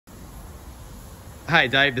Hey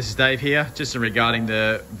Dave, this is Dave here, just regarding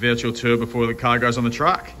the virtual tour before the car goes on the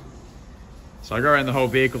truck. So I go around the whole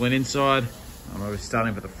vehicle and inside. I'm obviously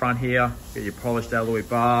starting with the front here. Get your polished alloy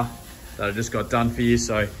bar that I just got done for you,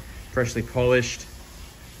 so freshly polished.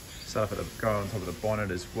 Start off at the, go on top of the bonnet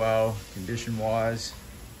as well, condition wise.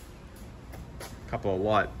 A couple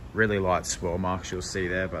of really light swirl marks you'll see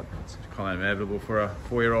there, but it's kind of inevitable for a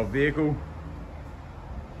 4-year-old vehicle.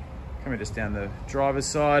 Coming just down the driver's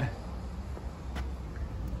side.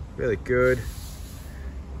 Really good.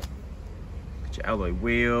 Got your alloy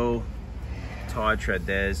wheel, tire tread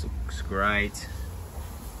there looks great.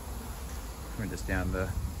 Coming just down the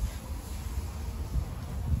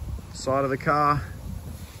side of the car.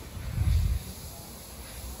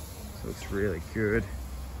 So looks really good.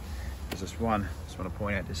 There's just one, just want to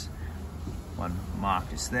point out just one mark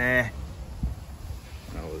just there.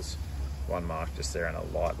 And there's one mark just there and a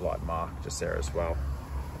light mark just there as well.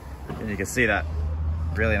 And you can see that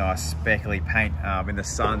really nice speckly paint in the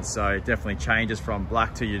sun, so it definitely changes from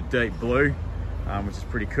black to your deep blue, which is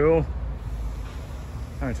pretty cool.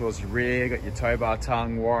 Coming towards your rear, got your tow bar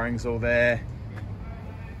tongue wirings all there.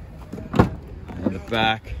 And in the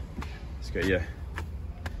back, it's got your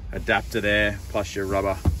adapter there, plus your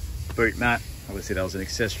rubber boot mat. Obviously that was an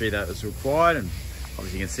accessory that was required, and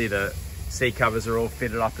obviously you can see the seat covers are all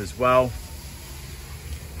fitted up as well.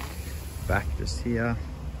 Back just here.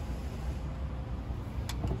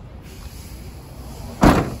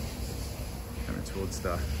 Towards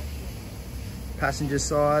the passenger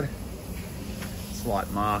side,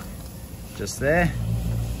 slight mark just there,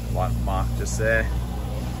 light mark just there.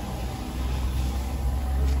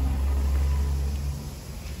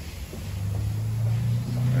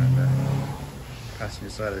 And the passenger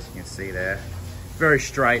side, as you can see there, very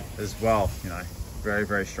straight as well, you know,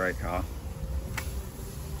 very straight car.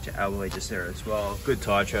 Your alloy just there as well, good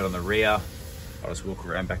tire tread on the rear. I'll just walk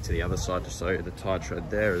around back to the other side to show you the tire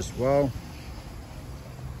tread there as well.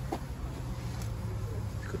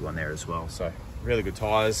 Good one there as well, so really good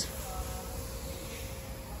tyres.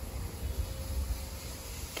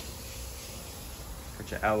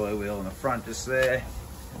 Got your alloy wheel in the front just there,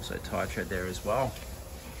 also tyre tread there as well.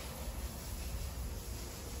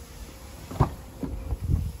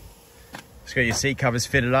 It's got your seat covers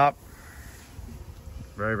fitted up,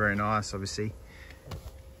 very nice, obviously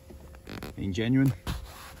being genuine.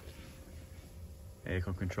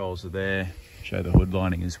 Aircon controls are there, show the hood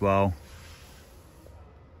lining as well.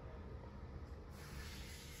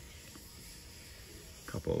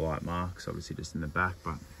 Couple of light marks obviously just in the back,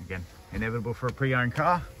 but again inevitable for a pre-owned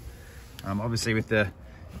car. Obviously with the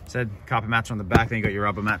said carpet mats on the back, then you got your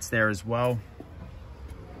rubber mats there as well.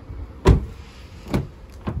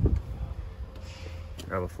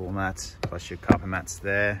 Rubber floor mats plus your carpet mats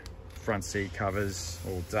there. Front seat covers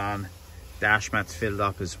all done. Dash mats fitted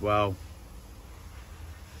up as well.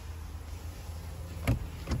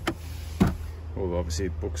 All obviously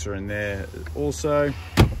books are in there also.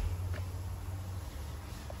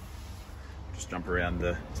 Jump around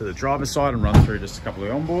to the driver's side and run through just a couple of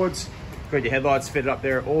onboards. Got your headlights fitted up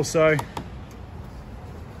there also.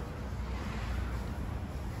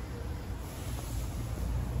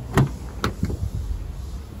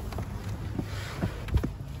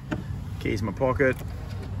 Keys in my pocket.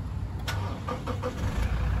 I'm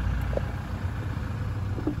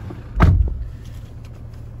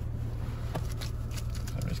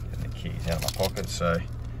just getting the keys out of my pocket. So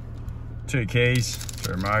 2 keys,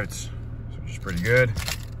 2 remotes. Which is pretty good.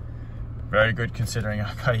 Very good considering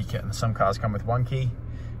some cars come with 1 key.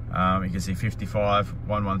 You can see 55,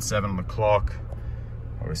 117 on the clock.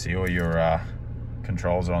 Obviously all your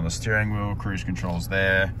controls are on the steering wheel, cruise controls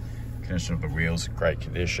there. Condition of the wheels, great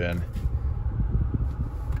condition.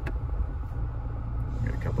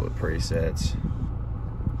 Got a couple of presets.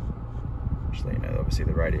 Just let you know, obviously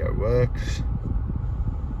the radio works.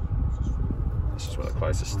 This is one of the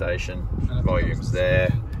closest station. Volume's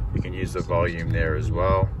there. You can use the volume there as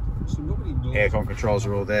well. Aircon controls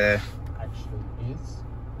are all there.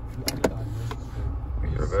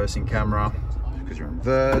 Got your reversing camera, because you're in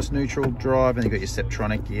reverse, neutral, drive, and you've got your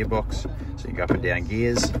Steptronic gearbox, so you can go up and down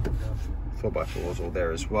gears. 4x4s all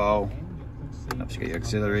there as well. Obviously you got your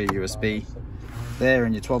auxiliary, USB there,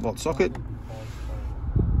 and your 12-volt socket.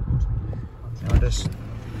 Now I just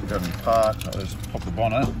got in park, I'll just pop the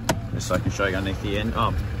bonnet, just so I can show you underneath the end,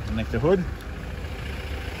 underneath the hood.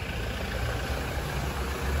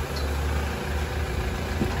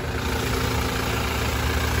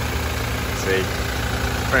 See,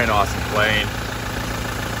 very nice and clean.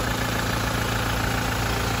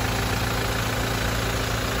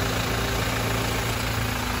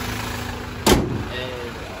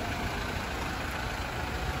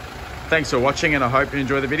 Thanks for watching, and I hope you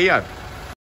enjoy the video.